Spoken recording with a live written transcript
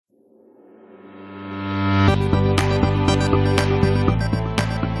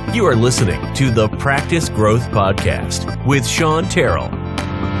You are listening to the Practice Growth Podcast with Sean Terrell.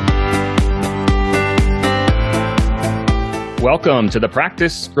 Welcome to the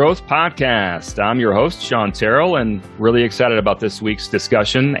Practice Growth Podcast. I'm your host, Sean Terrell, and really excited about this week's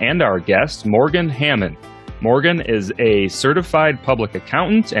discussion and our guest, Morgan Hamon. Morgan is a certified public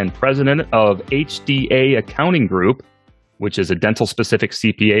accountant and president of HDA Accounting Group, which is a dental-specific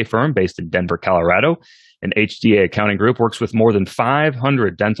CPA firm based in Denver, Colorado. And HDA Accounting Group works with more than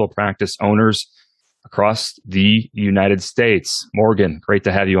 500 dental practice owners across the United States. Morgan, great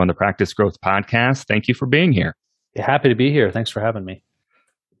to have you on the Practice Growth Podcast. Thank you for being here. Happy to be here. Thanks for having me.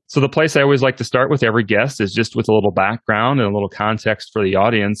 So the place I always like to start with every guest is just with a little background and a little context for the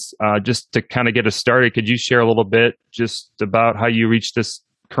audience. Just to kind of get us started, could you share a little bit just about how you reached this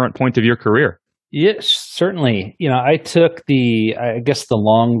current point of your career? Yes, certainly. I took the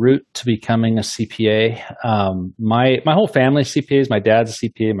long route to becoming a CPA. My whole family is CPAs. My dad's a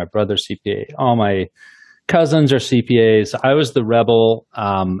CPA. My brother's CPA. All my cousins are CPAs. I was the rebel.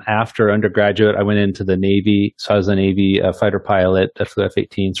 After undergraduate, I went into the Navy. So I was a Navy fighter pilot at the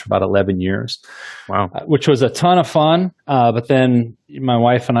F-18s for about 11 years. Wow. Which was a ton of fun. But then my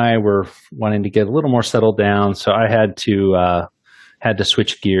wife and I were wanting to get a little more settled down. So I had to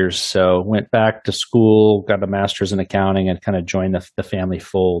switch gears. So went back to school, got a master's in accounting, and kind of joined the family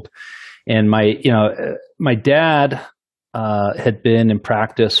fold. And my dad had been in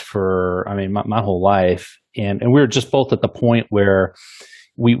practice for, my whole life. And we were just both at the point where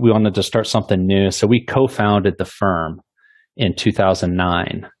we wanted to start something new. So we co-founded the firm in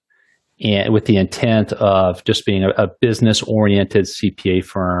 2009, and with the intent of just being a business-oriented CPA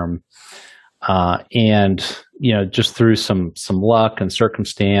firm. Just through some luck and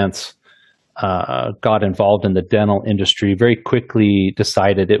circumstance, got involved in the dental industry, very quickly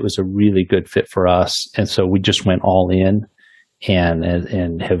decided it was a really good fit for us. And so we just went all in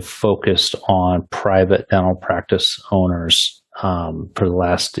and have focused on private dental practice owners, for the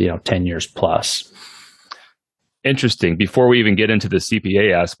last, 10 years plus. Interesting. Before we even get into the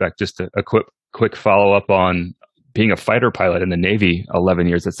CPA aspect, just a quick follow-up on being a fighter pilot in the Navy 11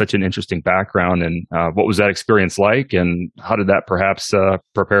 years. That's such an interesting background. And what was that experience like? And how did that perhaps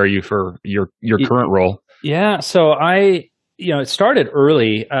prepare you for your current role? Yeah. So it started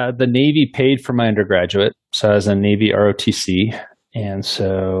early. The Navy paid for my undergraduate. So I was a Navy ROTC. And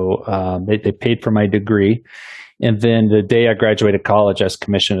so they paid for my degree. And then the day I graduated college, I was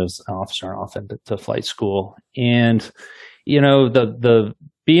commissioned as an officer and off into flight school. And, the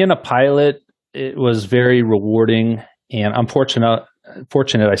being a pilot, it was very rewarding, and I'm fortunate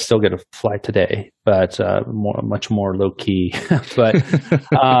I still get to fly today, but much more low key. But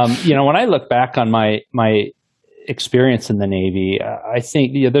when I look back on my experience in the Navy, I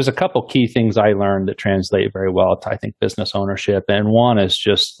think there's a couple key things I learned that translate very well to, I think, business ownership. And one is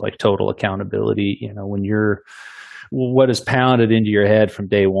just like total accountability. When what is pounded into your head from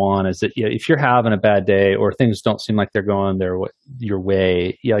day one is that if you're having a bad day or things don't seem like they're going your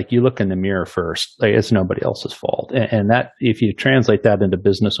way, you look in the mirror first. Like, it's nobody else's fault. And that, if you translate that into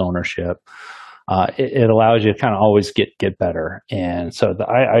business ownership, it allows you to kind of always get better. And so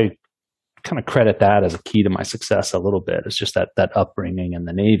I kind of credit that as a key to my success a little bit. It's just that upbringing in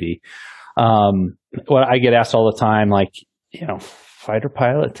the Navy. Well, I get asked all the time, fighter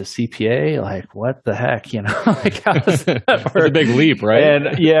pilot to CPA, like, what the heck, like, how does that work? It's a big leap, right?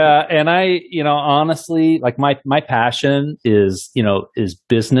 And I, honestly, like my passion is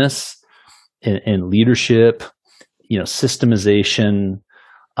business and leadership, systemization,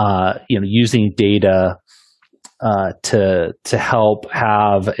 using data, to help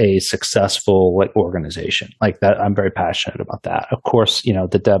have a successful organization like that. I'm very passionate about that. Of course,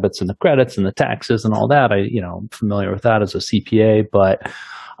 the debits and the credits and the taxes and all that, I'm familiar with that as a CPA, but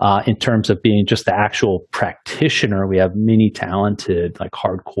in terms of being just the actual practitioner, we have many talented,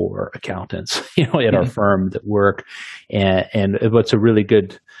 hardcore accountants, at our firm that work. And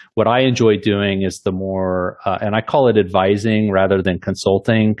what I enjoy doing is the more, and I call it advising rather than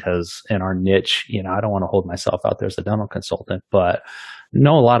consulting, because in our niche, I don't want to hold myself out there as a dental consultant, but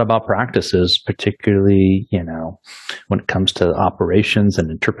know a lot about practices, particularly, when it comes to operations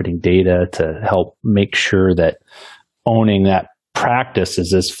and interpreting data to help make sure that owning that practice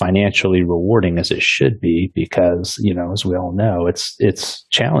is as financially rewarding as it should be, because, as we all know, it's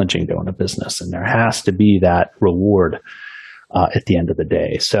challenging to own a business, and there has to be that reward at the end of the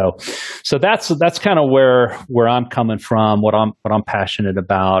day. So that's kind of where I'm coming from, what I'm passionate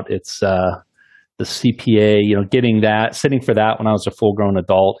about. It's the the CPA, getting that, sitting for that when I was a full grown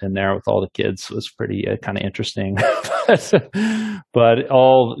adult in there with all the kids was pretty kind of interesting. but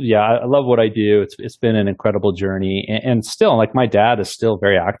I love what I do. It's been an incredible journey, and still, like, my dad is still a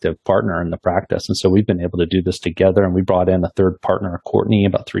very active partner in the practice, and so we've been able to do this together. And we brought in a third partner, Courtney,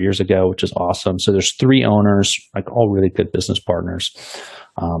 about 3 years ago, which is awesome. So there's 3 owners, like, all really good business partners,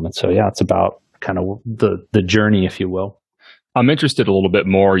 and so it's about kind of the journey, if you will. I'm interested a little bit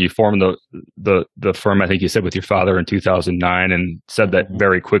more. You formed the firm, I think you said, with your father in 2009, and said that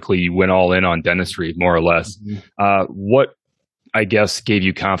very quickly you went all in on dentistry, more or less. What, I guess, gave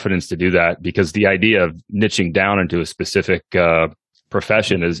you confidence to do that? Because the idea of niching down into a specific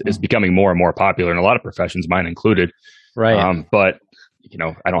profession is becoming more and more popular in a lot of professions, mine included. Right. But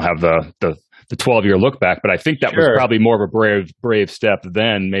I don't have the 12-year look back, but I think that was probably more of a brave step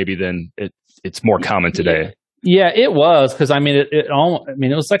then, maybe than it's more common today. Yeah, it was, because it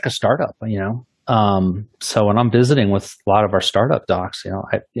was like a startup, So when I'm visiting with a lot of our startup docs,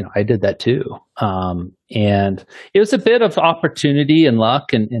 I did that too, and it was a bit of opportunity and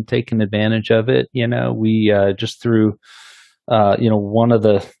luck and taking advantage of it. We just through, one of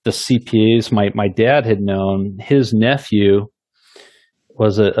the CPAs my dad had known, his nephew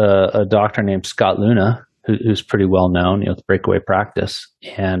was a doctor named Scott Luna, who's pretty well known, the breakaway practice,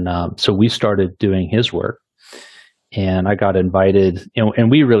 and so we started doing his work. And I got invited, and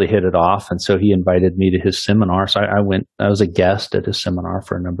we really hit it off. And so he invited me to his seminar. So I went, I was a guest at his seminar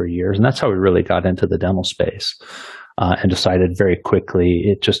for a number of years. And that's how we really got into the dental space, and decided very quickly,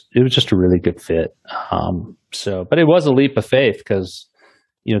 it was just a really good fit. But it was a leap of faith, because,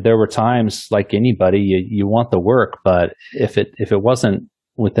 there were times, like anybody, you want the work, but if it wasn't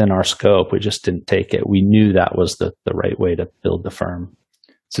within our scope, we just didn't take it. We knew that was the right way to build the firm.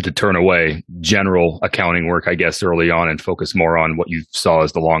 So to turn away general accounting work, I guess, early on and focus more on what you saw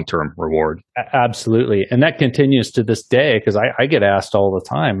as the long-term reward. Absolutely. And that continues to this day, because I get asked all the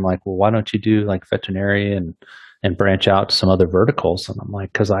time, like, well, why don't you do like veterinary and branch out to some other verticals? And I'm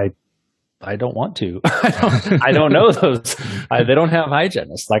like, because I don't want to. I don't know those. They don't have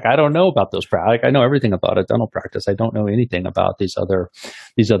hygienists. Like, I don't know about those. I know everything about a dental practice. I don't know anything about these other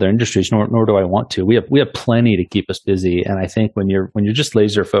industries, nor do I want to. We have plenty to keep us busy. And I think when you're just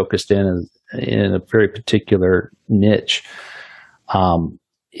laser focused in a very particular niche,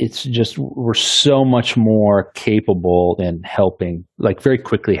 it's just, we're so much more capable in helping, like very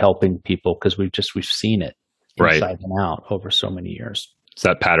quickly helping people, because we've seen it inside and out over so many years. It's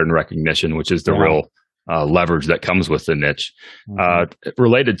that pattern recognition, which is the real leverage that comes with the niche.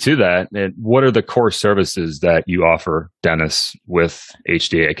 Related to that, what are the core services that you offer dentists with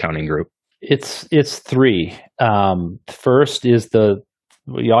HDA Accounting Group? It's 3. First is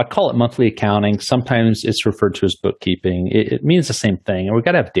I call it monthly accounting. Sometimes it's referred to as bookkeeping. It means the same thing, and we've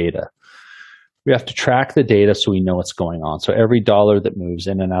got to have data. We have to track the data so we know what's going on. So every dollar that moves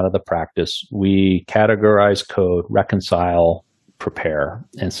in and out of the practice, we categorize, code, reconcile, prepare.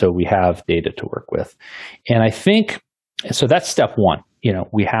 And so we have data to work with. And I think, so that's step 1.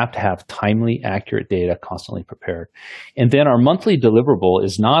 We have to have timely, accurate data constantly prepared. And then our monthly deliverable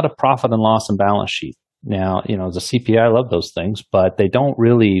is not a profit and loss and balance sheet. Now, as a CPA, I love those things, but they don't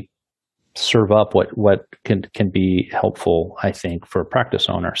really serve up what can be helpful, I think, for a practice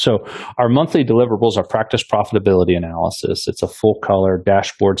owner. So our monthly deliverables are practice profitability analysis. It's a full color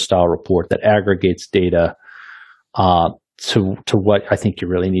dashboard style report that aggregates data, to what I think you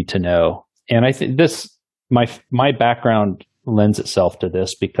really need to know. And I think my background lends itself to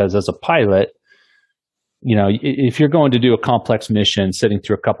this, because as a pilot, if you're going to do a complex mission, sitting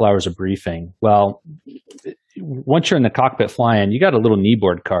through a couple hours of briefing, well, once you're in the cockpit flying, you got a little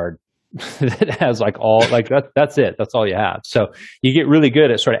kneeboard card that has that's it. That's all you have. So you get really good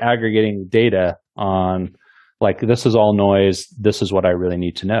at sort of aggregating data on, like, this is all noise. This is what I really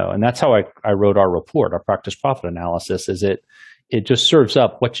need to know. And that's how I wrote our report, our practice profit analysis, is it just serves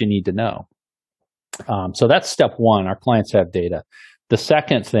up what you need to know. So that's step 1. Our clients have data. The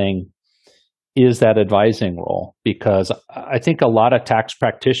second thing is that advising role, because I think a lot of tax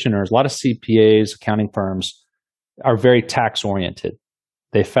practitioners, a lot of CPAs, accounting firms are very tax oriented.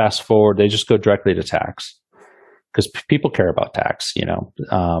 They fast forward, they just go directly to tax, because people care about tax,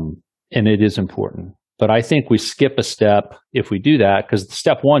 and it is important. But I think we skip a step if we do that, because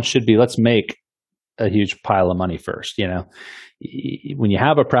step 1 should be, let's make a huge pile of money first. When you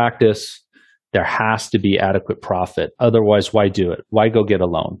have a practice, there has to be adequate profit. Otherwise, why do it? Why go get a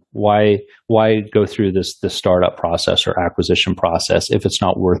loan? Why go through this startup process or acquisition process if it's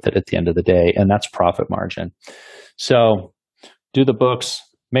not worth it at the end of the day? And that's profit margin. So do the books,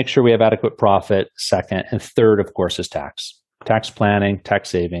 make sure we have adequate profit, second. And third, of course, is tax planning, tax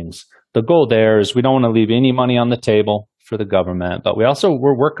savings. the goal there is we don't want to leave any money on the table for the government, but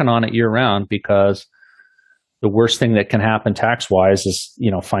we're working on it year round, because the worst thing that can happen tax-wise is,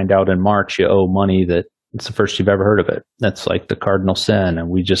 find out in March you owe money that it's the first you've ever heard of it. That's like the cardinal sin. And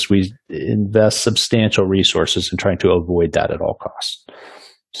we invest substantial resources in trying to avoid that at all costs.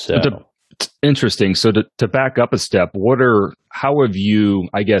 So interesting. So to back up a step, how have you,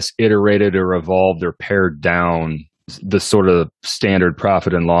 I guess, iterated or evolved or pared down the sort of standard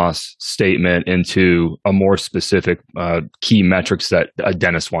profit and loss statement into a more specific key metrics that a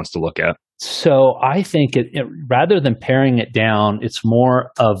dentist wants to look at? So I think rather than paring it down, it's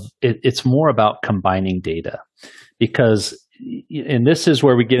more about combining data, because, and this is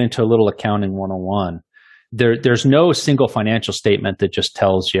where we get into a little accounting 101. There's no single financial statement that just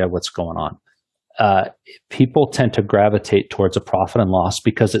tells you what's going on. People tend to gravitate towards a profit and loss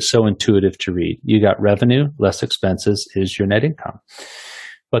because it's so intuitive to read. You got revenue, less expenses is your net income.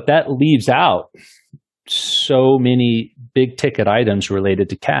 But that leaves out so many big ticket items related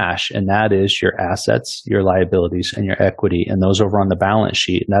to cash, and that is your assets, your liabilities, and your equity, and those over on the balance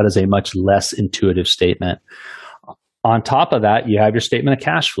sheet. And that is a much less intuitive statement. On top of that, you have your statement of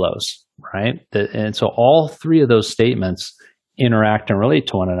cash flows, right? And so all three of those statements interact and relate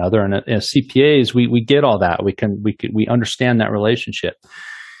to one another. And as CPAs, we get all that. We understand that relationship.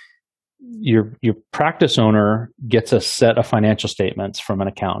 Your practice owner gets a set of financial statements from an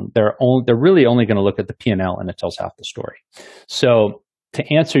accountant. They're really only going to look at the P&L, and it tells half the story. So to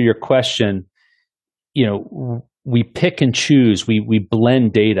answer your question, we pick and choose. We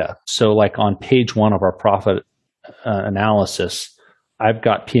blend data. So like on page 1 of our profit analysis, I've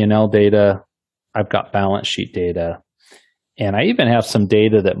got P&L data, I've got balance sheet data, and I even have some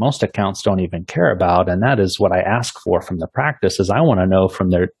data that most accounts don't even care about, and that is what I ask for from the practice. Is I want to know from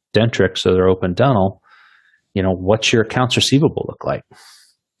their Dentrix or their open dental, what's your accounts receivable look like?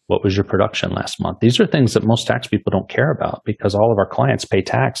 What was your production last month? These are things that most tax people don't care about, because all of our clients pay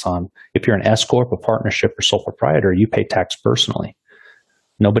tax on, if you're an S Corp, a partnership, or sole proprietor, you pay tax personally.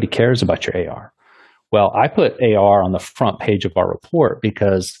 Nobody cares about your AR. Well, I put AR on the front page of our report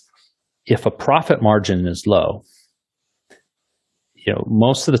because if a profit margin is low,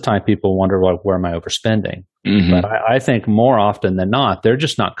 most of the time people wonder, where am I overspending? Mm-hmm. But I think more often than not, they're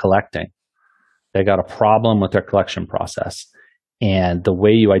just not collecting. They got a problem with their collection process. And the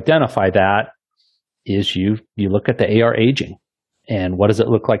way you identify that is you look at the AR aging, and what does it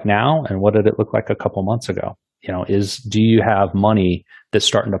look like now? And what did it look like a couple months ago? Do you have money that's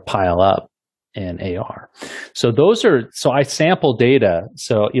starting to pile up in AR? So I sample data.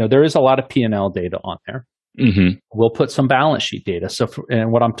 So, there is a lot of P&L data on there. Mm-hmm. We'll put some balance sheet data.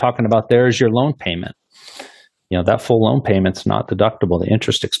 And what I'm talking about there is your loan payment. That full loan payment's not deductible. The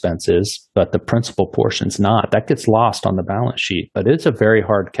interest expense is, but the principal portion's not. That gets lost on the balance sheet, but it's a very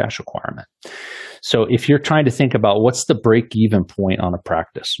hard cash requirement. So if you're trying to think about what's the break-even point on a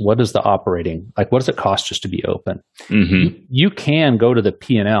practice, what is the operating, what does it cost just to be open? Mm-hmm. You can go to the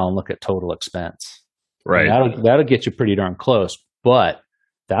P&L and look at total expense. Right. That'll get you pretty darn close, but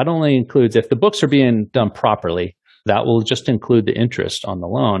that only includes, if the books are being done properly, that will just include the interest on the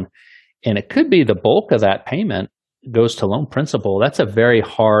loan. And it could be the bulk of that payment goes to loan principal. That's a very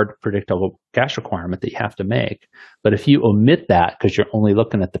hard, predictable cash requirement that you have to make. But if you omit that because you're only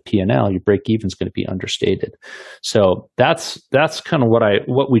looking at the P&L, your break even is going to be understated. So that's kind of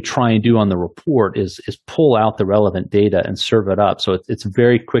what we try and do on the report is pull out the relevant data and serve it up. So it's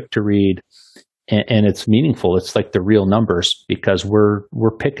very quick to read. And it's meaningful. It's like the real numbers, because we're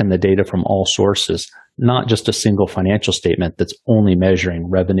picking the data from all sources, not just a single financial statement that's only measuring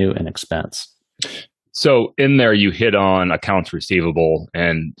revenue and expense. So in there, you hit on accounts receivable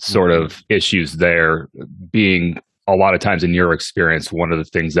and sort of issues there being a lot of times, in your experience, one of the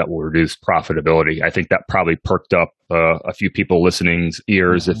things that will reduce profitability. I think that probably perked up a few people listening's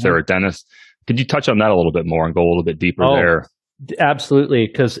ears if they're a dentist. Could you touch on that a little bit more and go a little bit deeper there? Absolutely,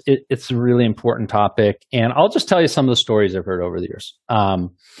 because it's a really important topic. And I'll just tell you some of the stories I've heard over the years. I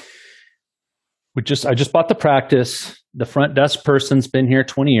just bought the practice. The front desk person's been here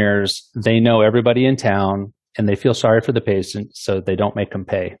 20 years. They know everybody in town, and they feel sorry for the patient, so they don't make them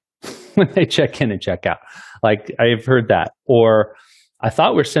pay when they check in and check out. I've heard that. Or I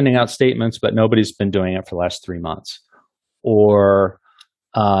thought we're sending out statements, but nobody's been doing it for the last 3 months. Or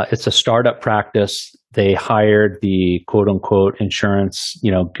it's a startup practice. They hired the quote unquote insurance,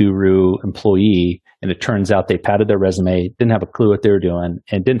 guru employee. And it turns out they padded their resume, didn't have a clue what they were doing,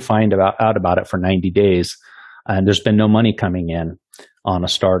 and didn't find out about it for 90 days. And there's been no money coming in on a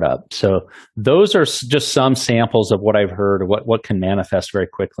startup. So those are just some samples of what I've heard, of what can manifest very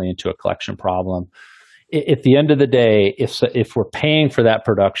quickly into a collection problem. at the end of the day, if we're paying for that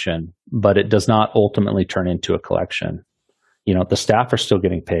production, but it does not ultimately turn into a collection, the staff are still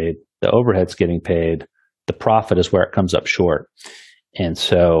getting paid, the overhead's getting paid, the profit is where it comes up short. And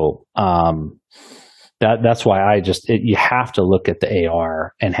so that's why you have to look at the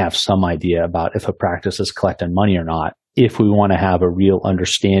AR and have some idea about if a practice is collecting money or not, if we want to have a real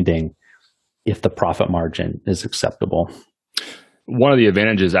understanding if the profit margin is acceptable. One of the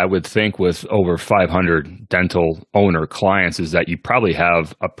advantages I would think with over 500 dental owner clients is that you probably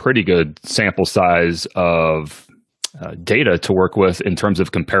have a pretty good sample size of data to work with in terms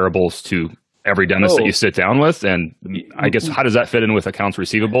of comparables to every dentist that you sit down with. And I guess, how does that fit in with accounts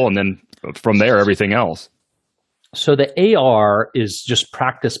receivable? And then from there, everything else. So the AR is just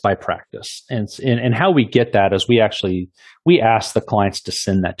practice by practice. And how we get that is we ask the clients to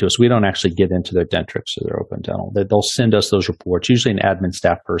send that to us. We don't actually get into their Dentrix or their Open Dental. They'll send us those reports. Usually an admin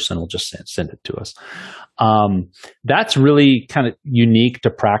staff person will just send it to us. That's really kind of unique to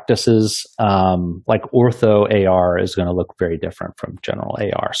practices. Like ortho AR is going to look very different from general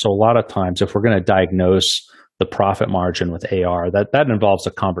AR. So a lot of times if we're going to diagnose the profit margin with AR, that involves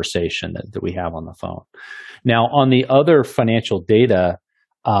a conversation that we have on the phone. Now, on the other financial data,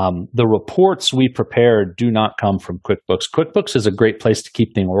 the reports we prepare do not come from QuickBooks. QuickBooks is a great place to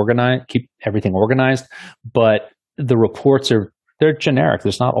keep everything organized, but the reports they're generic.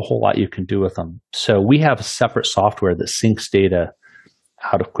 There's not a whole lot you can do with them. So we have a separate software that syncs data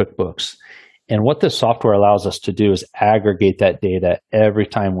out of QuickBooks. And what this software allows us to do is aggregate that data every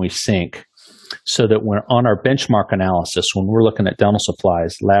time we sync, so that when on our benchmark analysis, when we're looking at dental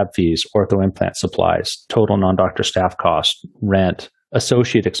supplies, lab fees, ortho implant supplies, total non-doctor staff cost, rent,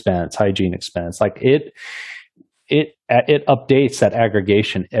 associate expense, hygiene expense, like it updates that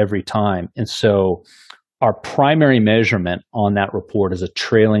aggregation every time. And so our primary measurement on that report is a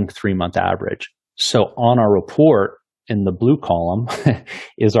trailing 3-month average. So on our report, in the blue column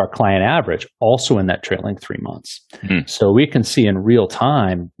is our client average, also in that trailing 3 months. Mm-hmm. So we can see in real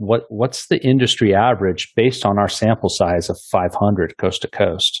time what's the industry average based on our sample size of 500 coast to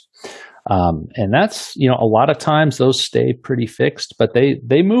coast. And that's, a lot of times those stay pretty fixed, but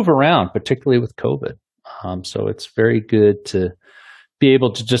they move around, particularly with COVID. So it's very good to be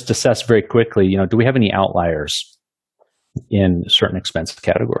able to just assess very quickly, do we have any outliers in certain expense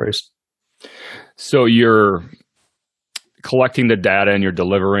categories? So you're collecting the data and you're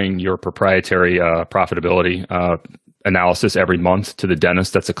delivering your proprietary profitability analysis every month to the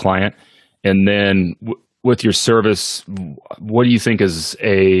dentist that's a client. And then with your service, what do you think is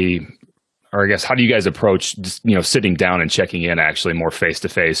or I guess, how do you guys approach just, sitting down and checking in actually more face to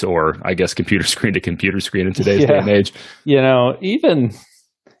face, or I guess computer screen to computer screen in today's day and age?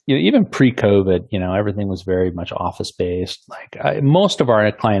 Even pre-COVID, everything was very much office-based. Like most of our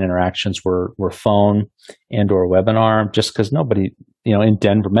client interactions were phone and or webinar, just because nobody, in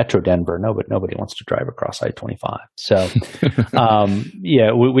Denver, Metro Denver, nobody wants to drive across I-25. So,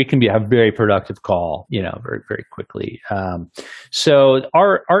 we can have a very productive call, very, very quickly. So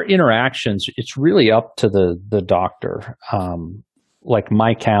our interactions, it's really up to the doctor. Like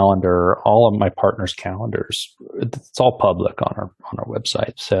my calendar, all of my partners' calendars, it's all public on our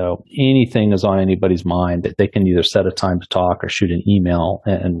website. So anything is on anybody's mind that they can either set a time to talk or shoot an email,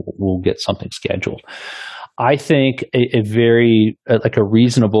 and we'll get something scheduled. I think a very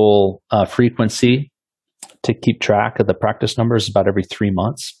reasonable frequency to keep track of the practice numbers is about every 3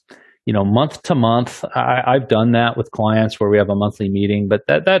 months. Month to month, I've done that with clients where we have a monthly meeting, but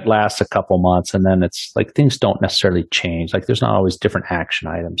that lasts a couple months, and then it's like things don't necessarily change. Like there's not always different action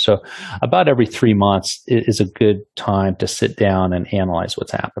items. So about every 3 months is a good time to sit down and analyze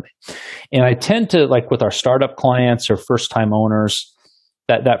what's happening. And I tend to, like with our startup clients or first time owners,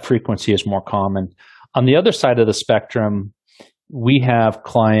 that frequency is more common. On the other side of the spectrum, we have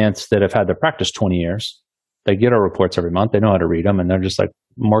clients that have had their practice 20 years. They get our reports every month. They know how to read them, and they're just like,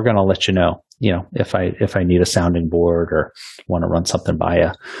 Morgan, I'll let you know, if I need a sounding board or want to run something by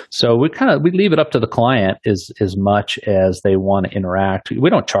you. So we leave it up to the client as much as they want to interact. We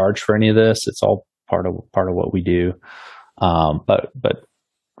don't charge for any of this. It's all part of what we do. But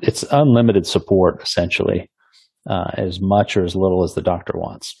it's unlimited support essentially, as much or as little as the doctor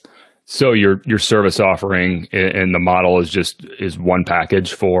wants. So your service offering in the model is one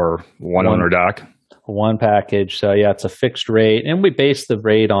package for one owner doc? One package. So it's a fixed rate, and we base the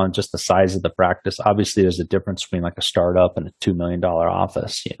rate on just the size of the practice. Obviously there's a difference between like a startup and a $2 million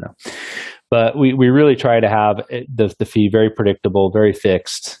office, but we really try to have the fee very predictable, very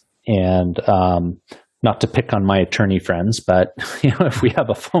fixed, and not to pick on my attorney friends, but if we have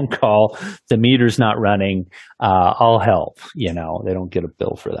a phone call, the meter's not running, I'll help, they don't get a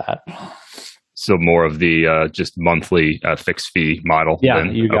bill for that. So more of the just monthly fixed fee model. Yeah,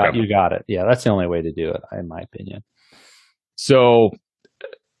 then? you got it. Yeah, that's the only way to do it, in my opinion. So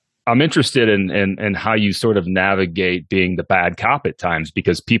I'm interested in how you sort of navigate being the bad cop at times,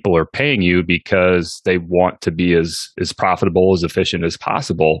 because people are paying you because they want to be as profitable, as efficient as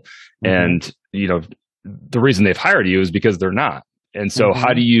possible. And, the reason they've hired you is because they're not. And so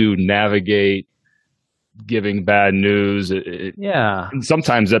how do you navigate giving bad news? And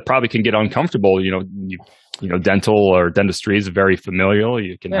sometimes that probably can get uncomfortable. Dental or dentistry is very familial.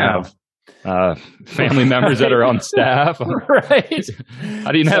 You can have family members that are on staff. Right.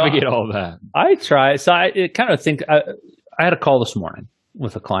 How do you navigate all of that? I try. So I had a call this morning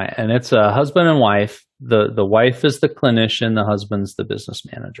with a client, and it's a husband and wife. The wife is the clinician, the husband's the business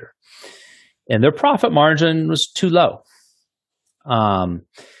manager. And their profit margin was too low.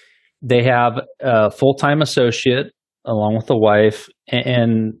 They have a full-time associate along with the wife,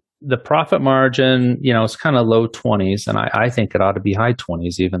 and the profit margin, it's kind of low 20s, and I think it ought to be high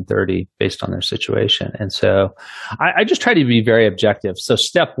 20s, even 30, based on their situation. And so I just try to be very objective. So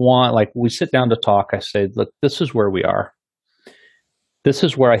step one, like we sit down to talk, I say, look, this is where we are. This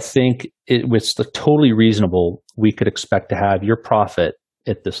is where I think it was totally reasonable. We could expect to have your profit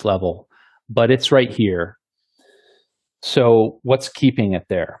at this level, but it's right here. So what's keeping it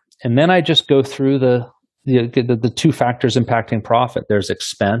there? And then I just go through the two factors impacting profit. There's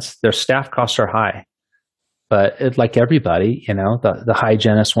expense. Their staff costs are high, but like everybody, the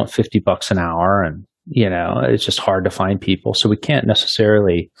hygienists want $50 an hour, and it's just hard to find people. So we can't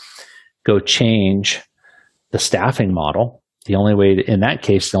necessarily go change the staffing model. The only way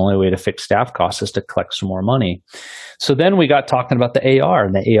to fix staff costs is to collect some more money. So then we got talking about the AR,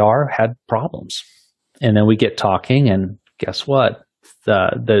 and the AR had problems. And then we get talking, and guess what?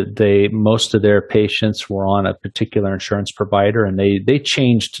 Most of their patients were on a particular insurance provider, and they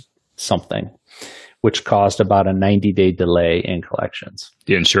changed something, which caused about a 90-day delay in collections.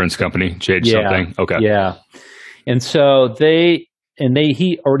 The insurance company changed something. Okay. Yeah. And so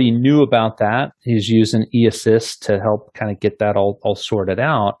he already knew about that. He's using eAssist to help kind of get that all sorted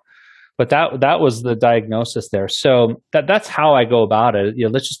out. But that was the diagnosis there. So that's how I go about it.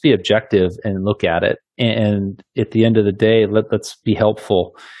 Let's just be objective and look at it. And at the end of the day, let's be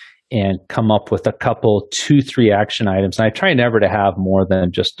helpful and come up with a couple, 2-3 action items. And I try never to have more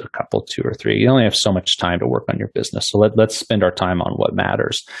than just a couple, 2 or 3. You only have so much time to work on your business. So let's spend our time on what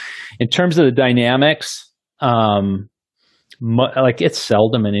matters. In terms of the dynamics, like it's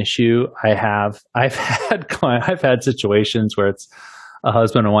seldom an issue. I've had situations where it's a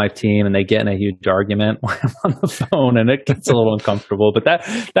husband and wife team, and they get in a huge argument on the phone, and it gets a little uncomfortable. But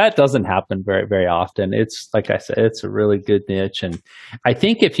that doesn't happen very, very often. It's like I said, it's a really good niche, and I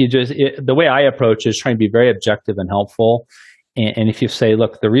think if you the way I approach is trying to be very objective and helpful. And if you say,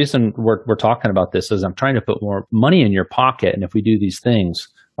 look, the reason we're talking about this is I'm trying to put more money in your pocket, and if we do these things,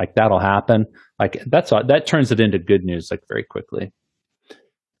 like that'll happen. Like that turns it into good news like very quickly.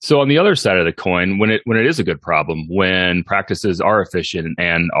 So on the other side of the coin, when it is a good problem, when practices are efficient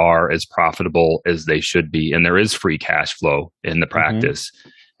and are as profitable as they should be, and there is free cash flow in the practice,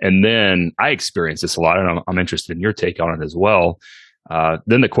 and then I experience this a lot, and I'm interested in your take on it as well.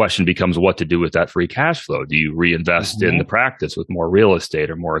 Then the question becomes what to do with that free cash flow. Do you reinvest in the practice with more real estate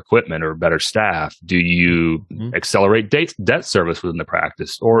or more equipment or better staff? Do you accelerate debt service within the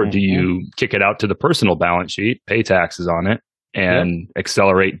practice, or do you kick it out to the personal balance sheet, pay taxes on it, and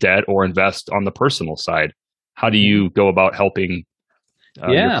accelerate debt, or invest on the personal side? How do you go about helping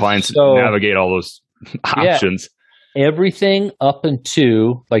your clients navigate all those options? Everything up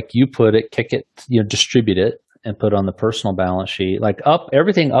into, like you put it, kick it, distribute it and put it on the personal balance sheet.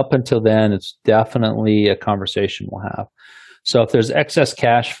 Everything up until then, it's definitely a conversation we'll have. So if there's excess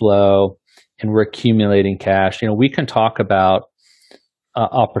cash flow and we're accumulating cash, we can talk about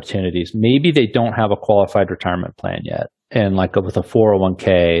opportunities. Maybe they don't have a qualified retirement plan yet. And like with a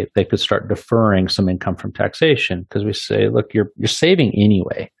 401k, they could start deferring some income from taxation, because we say, look, you're saving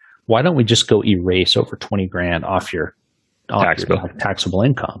anyway. Why don't we just go erase over 20 grand off your taxable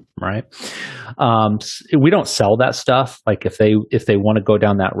income, right? We don't sell that stuff. Like if they want to go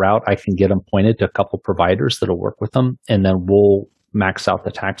down that route, I can get them pointed to a couple providers that'll work with them, and then we'll max out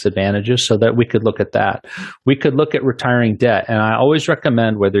the tax advantages so that we could look at that. We could look at retiring debt. And I always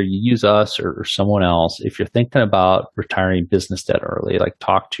recommend, whether you use us or someone else, if you're thinking about retiring business debt early, like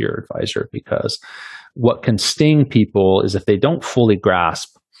talk to your advisor, because what can sting people is if they don't fully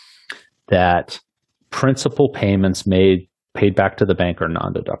grasp that principal payments paid back to the bank are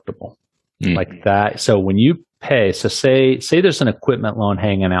non-deductible. Like that. So when you pay, say there's an equipment loan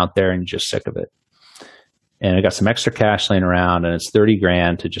hanging out there and you're just sick of it. and I got some extra cash laying around, and it's 30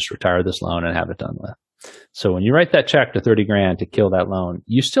 grand to just retire this loan and have it done with. So when you write that check to 30 grand to kill that loan,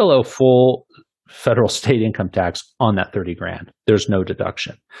 you still owe full federal state income tax on that 30 grand. There's no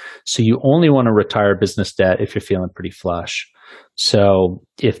deduction. So you only want to retire business debt if you're feeling pretty flush. So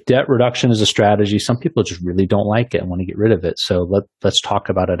if debt reduction is a strategy, some people just really don't like it and want to get rid of it. So let's talk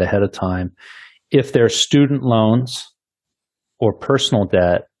about it ahead of time. If there's student loans or personal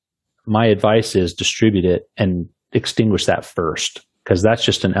debt, my advice is distribute it and extinguish that first, because that's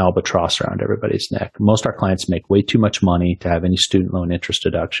just an albatross around everybody's neck. Most of our clients make way too much money to have any student loan interest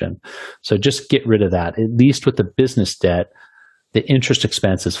deduction. So just get rid of that. At least with the business debt, the interest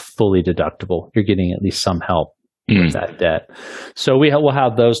expense is fully deductible. You're getting at least some help with that debt. So we'll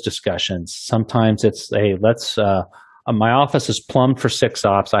have those discussions. Sometimes it's, hey, my office is plumbed for 6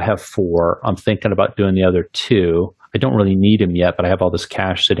 ops. I have 4. I'm thinking about doing the other 2. I don't really need them yet, but I have all this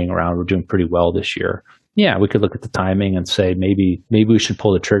cash sitting around. We're doing pretty well this year. Yeah, we could look at the timing and say maybe we should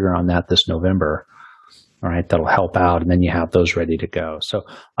pull the trigger on that this November. All right, that'll help out, and then you have those ready to go. So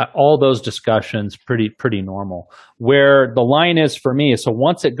all those discussions, pretty normal. Where the line is for me is, so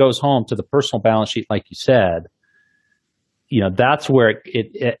once it goes home to the personal balance sheet, like you said, that's where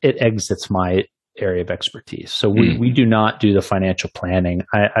it exits my area of expertise. So we do not do the financial planning.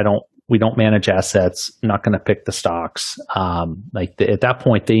 We don't manage assets. I'm not going to pick the stocks. At that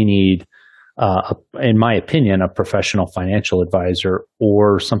point, they need, in my opinion, a professional financial advisor,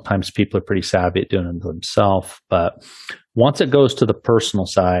 or sometimes people are pretty savvy at doing it themselves. But once it goes to the personal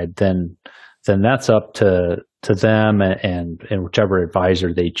side, then that's up to them and whichever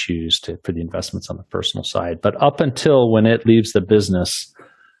advisor they choose for the investments on the personal side. But up until when it leaves the business,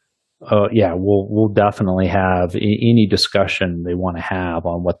 we'll definitely have any discussion they want to have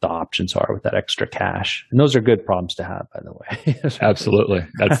on what the options are with that extra cash. And those are good problems to have, by the way. Absolutely.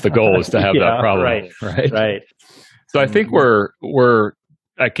 That's the goal, is to have that problem. Right. So I think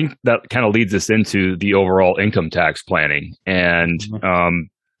I think that kind of leads us into the overall income tax planning. And,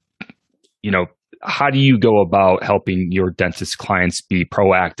 how do you go about helping your dentist clients be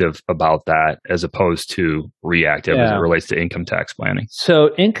proactive about that as opposed to reactive as it relates to income tax planning?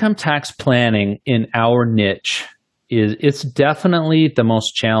 So income tax planning in our niche it's definitely the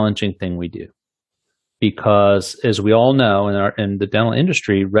most challenging thing we do, because as we all know in the dental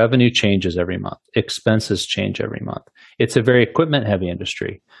industry, revenue changes every month, expenses change every month. It's a very equipment heavy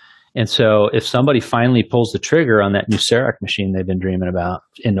industry. And so if somebody finally pulls the trigger on that new CEREC machine they've been dreaming about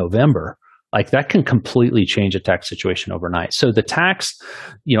in November, that can completely change a tax situation overnight. So the tax,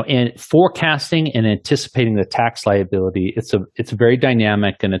 and forecasting and anticipating the tax liability, it's very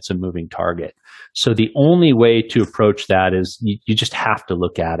dynamic and it's a moving target. So the only way to approach that is you just have to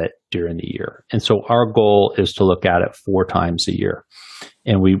look at it during the year. And so our goal is to look at it 4 times a year.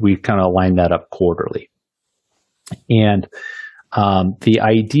 And we kind of line that up quarterly. And the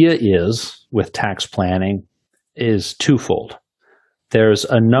idea is with tax planning is twofold. There's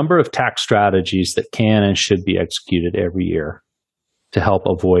a number of tax strategies that can and should be executed every year to help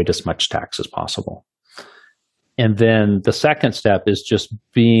avoid as much tax as possible. And then the second step is just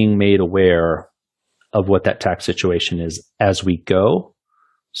being made aware of what that tax situation is as we go,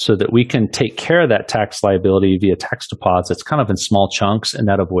 so that we can take care of that tax liability via tax deposits kind of in small chunks, and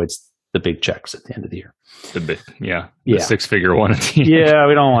that avoids the big checks at the end of the year. The 6-figure one at the end.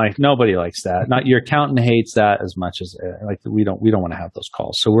 Yeah, nobody likes that. Not your accountant hates that as much as we don't want to have those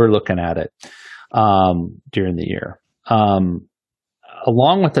calls. So we're looking at it during the year.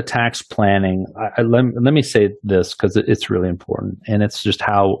 Along with the tax planning, let me say this because it's really important, and it's just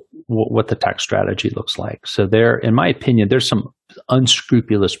what the tax strategy looks like. So in my opinion, there's some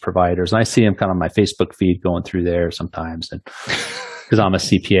unscrupulous providers, and I see them kind of on my Facebook feed going through there sometimes, and because I'm a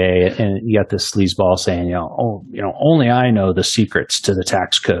CPA, and you got this sleazeball saying, only I know the secrets to the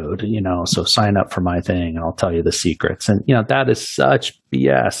tax code, so sign up for my thing and I'll tell you the secrets. And, that is such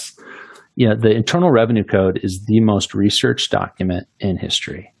BS. The Internal Revenue Code is the most researched document in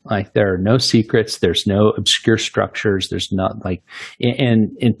history. There are no secrets. There's no obscure structures. There's not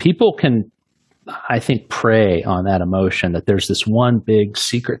and people can, I think, prey on that emotion that there's this one big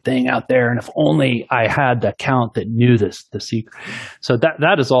secret thing out there, and if only I had the account that knew the secret. So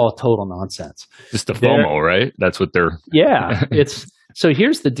that is all total nonsense. Just the FOMO, right? That's what they're. Yeah, so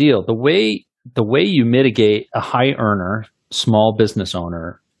here's the deal: the way you mitigate a high earner, small business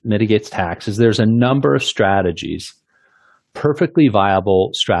owner mitigates taxes. There's a number of strategies, perfectly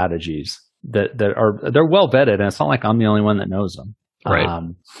viable strategies they're well vetted, and it's not like I'm the only one that knows them. Right.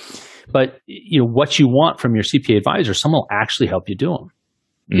 But what you want from your CPA advisor, someone will actually help you do them,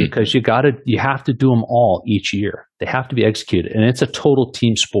 because you have to do them all each year. They have to be executed, and it's a total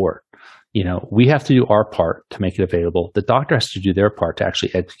team sport. We have to do our part to make it available. The doctor has to do their part to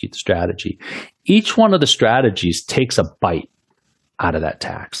actually execute the strategy. Each one of the strategies takes a bite out of that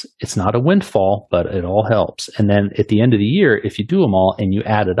tax. It's not a windfall, but it all helps. And then at the end of the year, if you do them all and you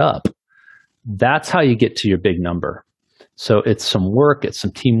add it up, that's how you get to your big number. So it's some work, it's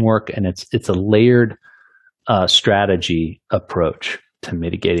some teamwork, and it's a layered strategy approach to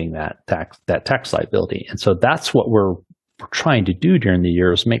mitigating that tax liability. And so that's what we're trying to do during the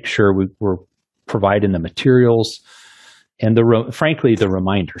year, is make sure we're providing the materials and frankly the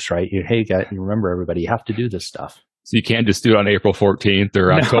reminders, right? Hey, guys, you remember, everybody, you have to do this stuff. So you can't just do it on April 14th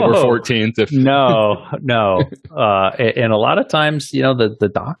or October 14th. No. And a lot of times, the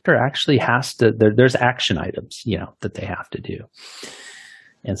doctor actually has to, there's action items, that they have to do.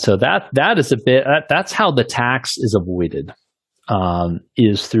 And so that is that's how the tax is avoided,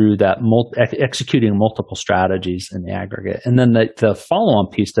 is through that executing multiple strategies in the aggregate. And then the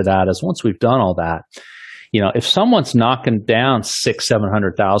follow-on piece to that is, once we've done all that, if someone's knocking down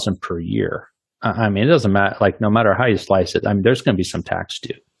 $600,000-700,000 per year, I mean, it doesn't matter, no matter how you slice it, I mean, there's going to be some tax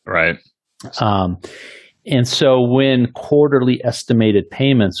due. Right. And so when quarterly estimated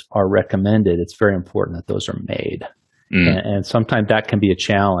payments are recommended, it's very important that those are made. And sometimes that can be a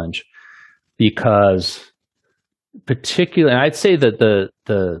challenge, because particularly, I'd say that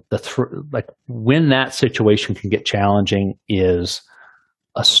when that situation can get challenging is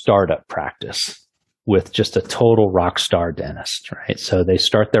a startup practice with just a total rock star dentist, right? So they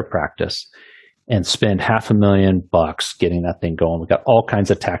start their practice and spend $500,000 getting that thing going. We've got all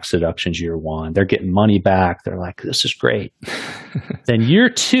kinds of tax deductions year one. They're getting money back. They're like, this is great. Then year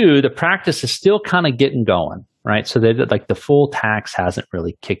two, the practice is still kind of getting going, right? So they the full tax hasn't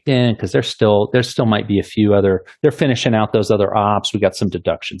really kicked in, because there still might be a few they're finishing out those other ops. We got some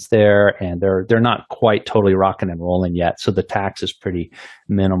deductions there, and they're not quite totally rocking and rolling yet. So the tax is pretty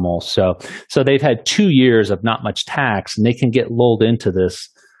minimal. So they've had 2 years of not much tax, and they can get lulled into this.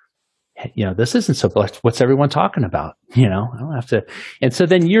 This isn't so, what's everyone talking about? I don't have to. And so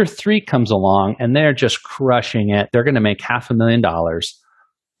then year three comes along, and they're just crushing it. They're going to make $500,000,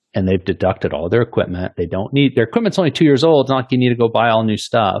 and they've deducted all their equipment. Their equipment's only 2 years old. It's not like you need to go buy all new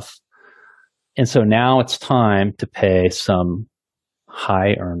stuff. And so now it's time to pay some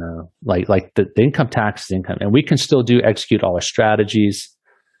high earner, like the income tax is income. And we can still execute all our strategies,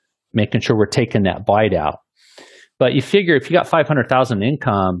 making sure we're taking that bite out. But you figure, if you got $500,000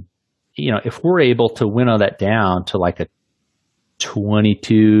 income, if we're able to winnow that down to a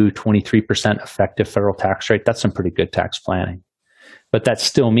 22-23% effective federal tax rate, that's some pretty good tax planning. But that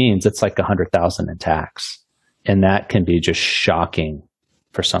still means it's like $100,000 in tax, and that can be just shocking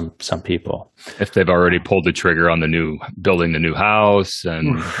for some people. If they've already pulled the trigger on building the new house,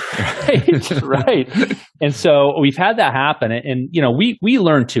 and right. And so we've had that happen, and we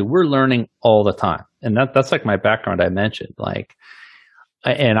learn too. We're learning all the time, and that's like my background I mentioned,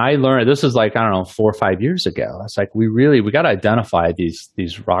 And I learned, this is 4 or 5 years ago. It's like, we got to identify these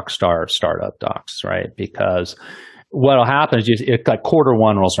rock star startup docs, right? Because what'll happen is quarter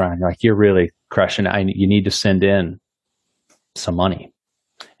one rolls around, you're really crushing it. You need to send in some money.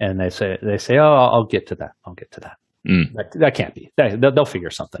 And they say, oh, I'll get to that. That can't be. They'll figure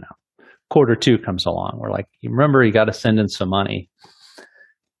something out. Quarter two comes along. We're like, you remember, you got to send in some money.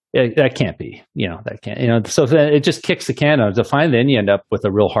 That can't be, that can't, so then it just kicks the can out. So finally, then you end up with a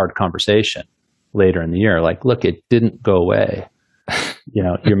real hard conversation later in the year. Look, it didn't go away.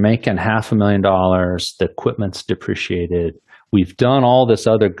 You're making $500,000. The equipment's depreciated. We've done all this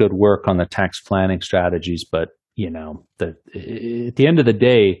other good work on the tax planning strategies, but at the end of the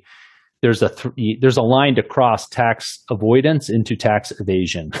day, there's a line to cross tax avoidance into tax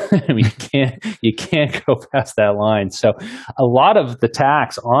evasion. I mean, you can't go past that line. So a lot of the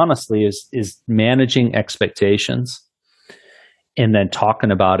tax, honestly, is managing expectations and then talking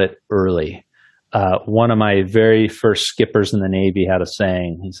about it early. One of my very first skippers in the Navy had a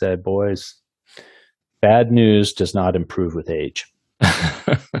saying. He said, boys, bad news does not improve with age.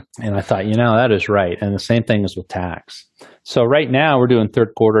 And I thought, that is right. And the same thing is with tax. So right now we're doing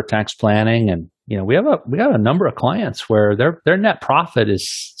third quarter tax planning, and we got a number of clients where their net profit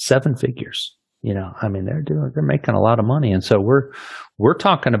is 7 figures. I mean, they're making a lot of money, and so we're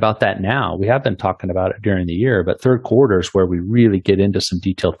talking about that now. We have been talking about it during the year, but third quarter is where we really get into some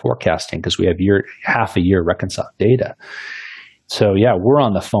detailed forecasting, because we have half a year reconciled data. So yeah, we're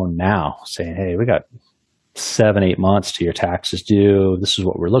on the phone now saying, hey, we got 7-8 months to your taxes due. This is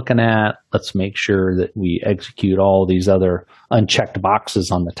what we're looking at. Let's make sure that we execute all these other unchecked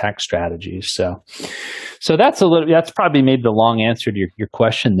boxes on the tax strategies. So that's probably maybe the long answer to your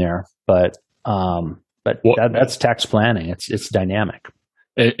question there, but that's tax planning. It's dynamic.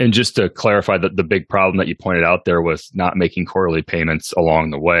 And just to clarify, that the big problem that you pointed out there was not making quarterly payments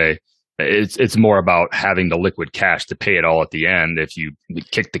along the way. It's more about having the liquid cash to pay it all at the end if you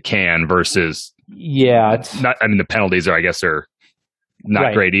kick the can versus not. I mean, the penalties are, I guess, are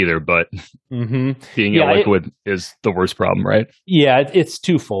not great either, but being illiquid is the worst problem, right? Yeah, it's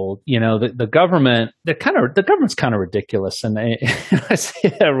twofold. The government's kind of ridiculous, and I say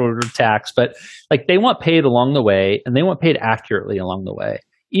that tax, but like they want paid along the way, and they want paid accurately along the way,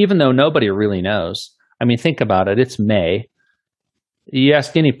 even though nobody really knows. I mean, think about it. It's May. You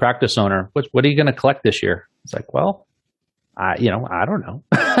ask any practice owner, what are you going to collect this year? It's like, well, I don't know.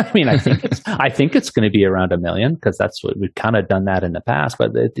 I mean, I think it's going to be around $1 million because that's what we've kind of done that in the past.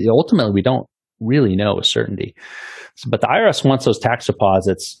 But ultimately, we don't really know with certainty. But the IRS wants those tax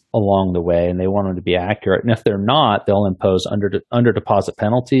deposits along the way, and they want them to be accurate. And if they're not, they'll impose under deposit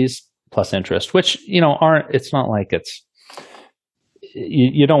penalties plus interest, which aren't. It's not like it's.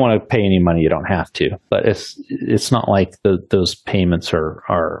 You don't want to pay any money you don't have to, but it's not like those payments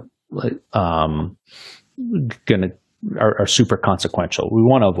are super consequential. We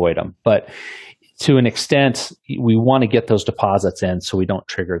want to avoid them, but to an extent, we want to get those deposits in so we don't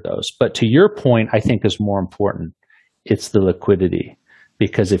trigger those. But to your point, I think is more important. It's the liquidity,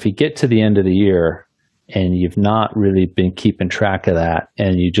 because if you get to the end of the year and you've not really been keeping track of that,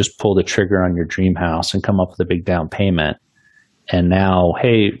 and you just pull the trigger on your dream house and come up with a big down payment, and now,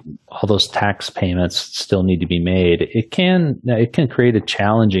 hey, all those tax payments still need to be made. It can create a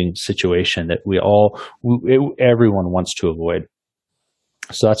challenging situation that everyone wants to avoid.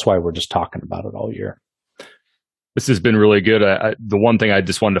 So that's why we're just talking about it all year. This has been really good. The one thing I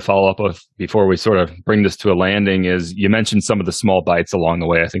just wanted to follow up with before we sort of bring this to a landing is you mentioned some of the small bites along the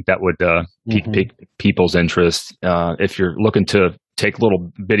way. I think that would pique people's interest. If you're looking to take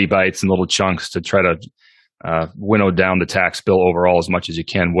little bitty bites and little chunks to try to winnow down the tax bill overall as much as you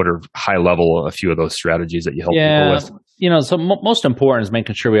can, what are high level a few of those strategies that you help people with? So most important is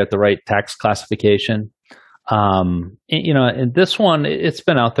making sure we have the right tax classification. And this one, it's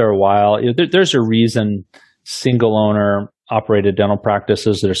been out there a while. There's a reason single owner operated dental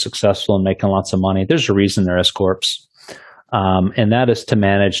practices that are successful and making lots of money. There's a reason they're S corps. And that is to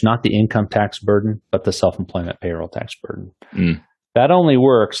manage not the income tax burden, but the self-employment payroll tax burden. That only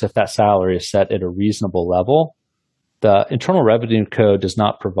works if that salary is set at a reasonable level. The Internal Revenue Code does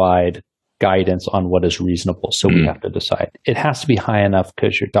not provide guidance on what is reasonable, so we have to decide. It has to be high enough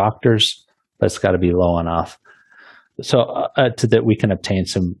because you're doctors, but it's got to be low enough so that we can obtain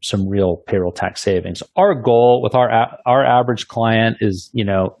some real payroll tax savings. Our goal with our average client is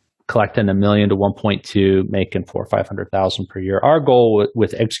collecting $1 million to 1.2, making $400,000 or $500,000 per year. Our goal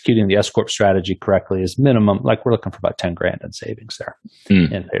with executing the S corp strategy correctly is minimum, like we're looking for about $10,000 in savings there.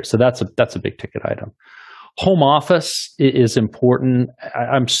 So that's a big ticket item. Home office is important.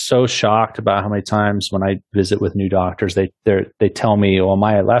 I'm so shocked about how many times when I visit with new doctors, they tell me, "Well,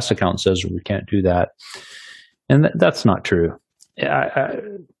 my last accountant says we can't do that," and that's not true.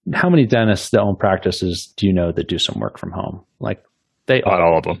 How many dentists that own practices do you know that do some work from home? Like. Not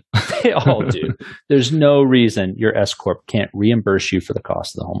all of them. They all do. There's no reason your S corp can't reimburse you for the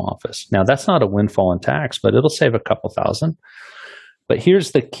cost of the home office. Now, that's not a windfall in tax, but it'll save a couple thousand. But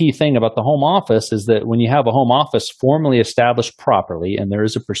here's the key thing about the home office is that when you have a home office formally established properly, and there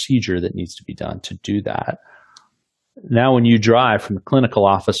is a procedure that needs to be done to do that. Now, when you drive from the clinical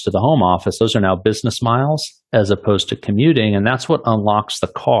office to the home office, those are now business miles as opposed to commuting, and that's what unlocks the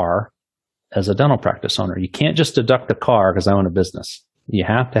car. As a dental practice owner, you can't just deduct the car because I own a business. You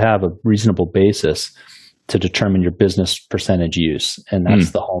have to have a reasonable basis to determine your business percentage use, and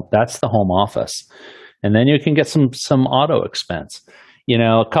that's the home office. And then you can get some auto expense.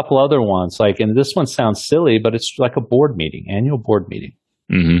 A couple other ones and this one sounds silly, but it's like a board meeting, annual board meeting.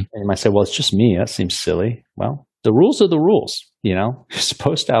 And you might say, well, it's just me. That seems silly. Well, the rules are the rules. You're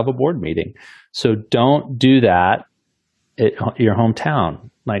supposed to have a board meeting, so don't do that at your hometown.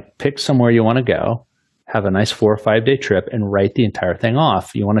 Like, pick somewhere you want to go, have a nice 4 or 5 day trip, and write the entire thing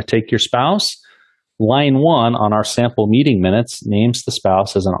off. You want to take your spouse? Line 1 on our sample meeting minutes names the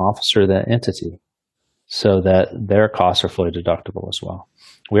spouse as an officer of that entity so that their costs are fully deductible as well.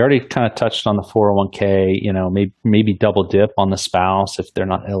 We already kind of touched on the 401k, maybe double dip on the spouse if they're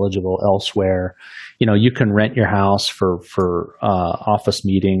not eligible elsewhere. You can rent your house for office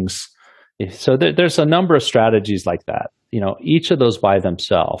meetings. So there's a number of strategies like that. Each of those by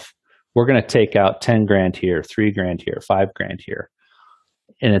themselves, we're going to take out $10,000 here, $3,000 here, $5,000 here.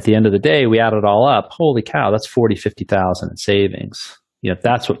 And at the end of the day, we add it all up. Holy cow, that's $40,000-$50,000 in savings.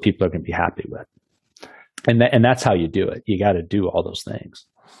 That's what people are going to be happy with. And that's how you do it. You got to do all those things.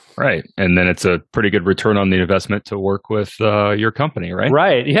 Right. And then it's a pretty good return on the investment to work with your company, right?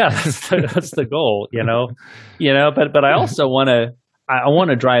 Right. Yeah. That's the goal, but I also want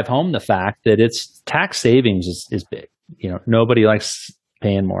to drive home the fact that it's tax savings is big. Nobody likes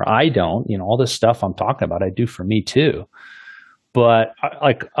paying more. I don't, all this stuff I'm talking about, I do for me too. But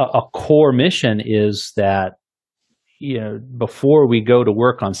like a core mission is that, before we go to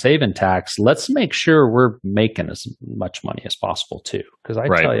work on saving tax, let's make sure we're making as much money as possible too. Because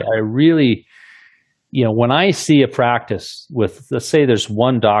tell you, I really, when I see a practice with, let's say there's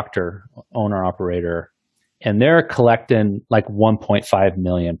one doctor, owner, operator, and they're collecting like 1.5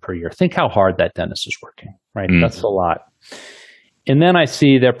 million per year. Think how hard that dentist is working, right? That's a lot. And then I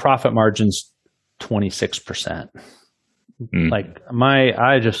see their profit margins 26%.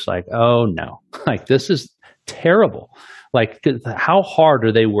 I just like, oh no, like this is terrible. Like, how hard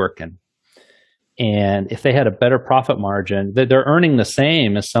are they working? And if they had a better profit margin, they're earning the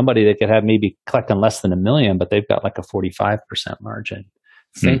same as somebody that could have maybe collecting less than $1 million, but they've got like a 45% margin.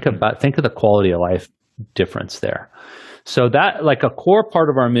 Think of the quality of life difference there. So that, like, a core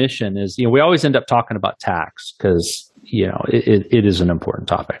part of our mission is, we always end up talking about tax because, it is an important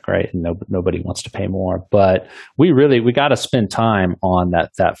topic, right? And nobody wants to pay more, but we got to spend time on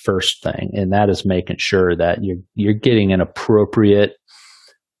that first thing. And that is making sure that you're getting an appropriate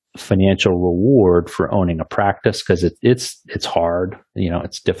financial reward for owning a practice, because it's hard,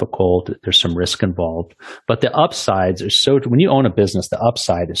 it's difficult. There's some risk involved, but the upsides are when you own a business, the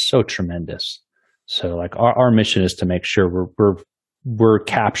upside is so tremendous. So like our mission is to make sure we're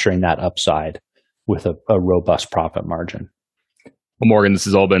capturing that upside with a robust profit margin. Well, Morgan, this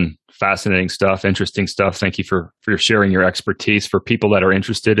has all been fascinating stuff, interesting stuff. Thank you for sharing your expertise. For people that are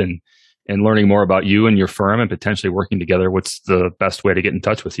interested in learning more about you and your firm and potentially working together, what's the best way to get in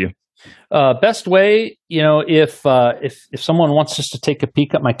touch with you? Best way, if someone wants us to take a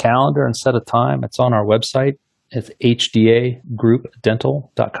peek at my calendar and set a time, it's on our website. It's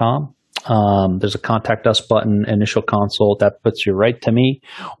HDAgroupdental.com. There's a contact us button, initial consult, that puts you right to me.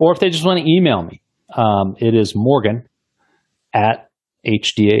 Or if they just want to email me, it is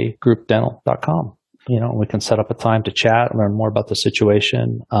morgan@HDAgroupdental.com. We can set up a time to chat, learn more about the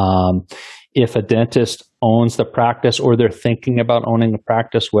situation. If a dentist owns the practice or they're thinking about owning a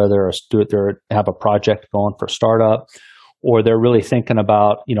practice, whether they have a project going for startup, or they're really thinking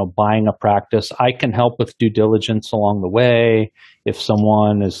about, buying a practice, I can help with due diligence along the way. If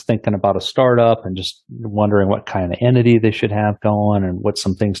someone is thinking about a startup and just wondering what kind of entity they should have going and what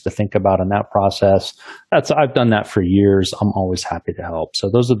some things to think about in that process, I've done that for years. I'm always happy to help.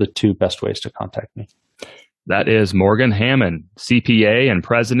 So those are the two best ways to contact me. That is Morgan Hamon, CPA and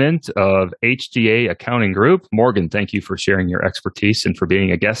president of HDA Accounting Group. Morgan, thank you for sharing your expertise and for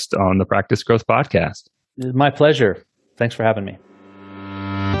being a guest on the Practice Growth Podcast. It's my pleasure. Thanks for having me.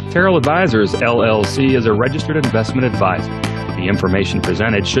 Terrell Advisors, LLC is a registered investment advisor. The information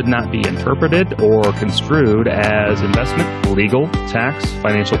presented should not be interpreted or construed as investment, legal, tax,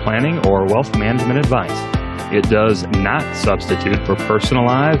 financial planning, or wealth management advice. It does not substitute for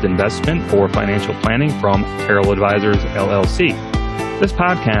personalized investment or financial planning from Terrell Advisors, LLC. This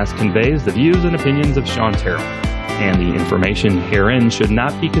podcast conveys the views and opinions of Sean Terrell, and the information herein should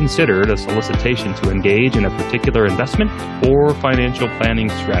not be considered a solicitation to engage in a particular investment or financial planning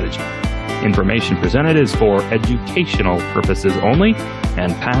strategy. Information presented is for educational purposes only,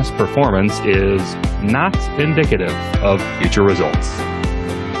 and past performance is not indicative of future results.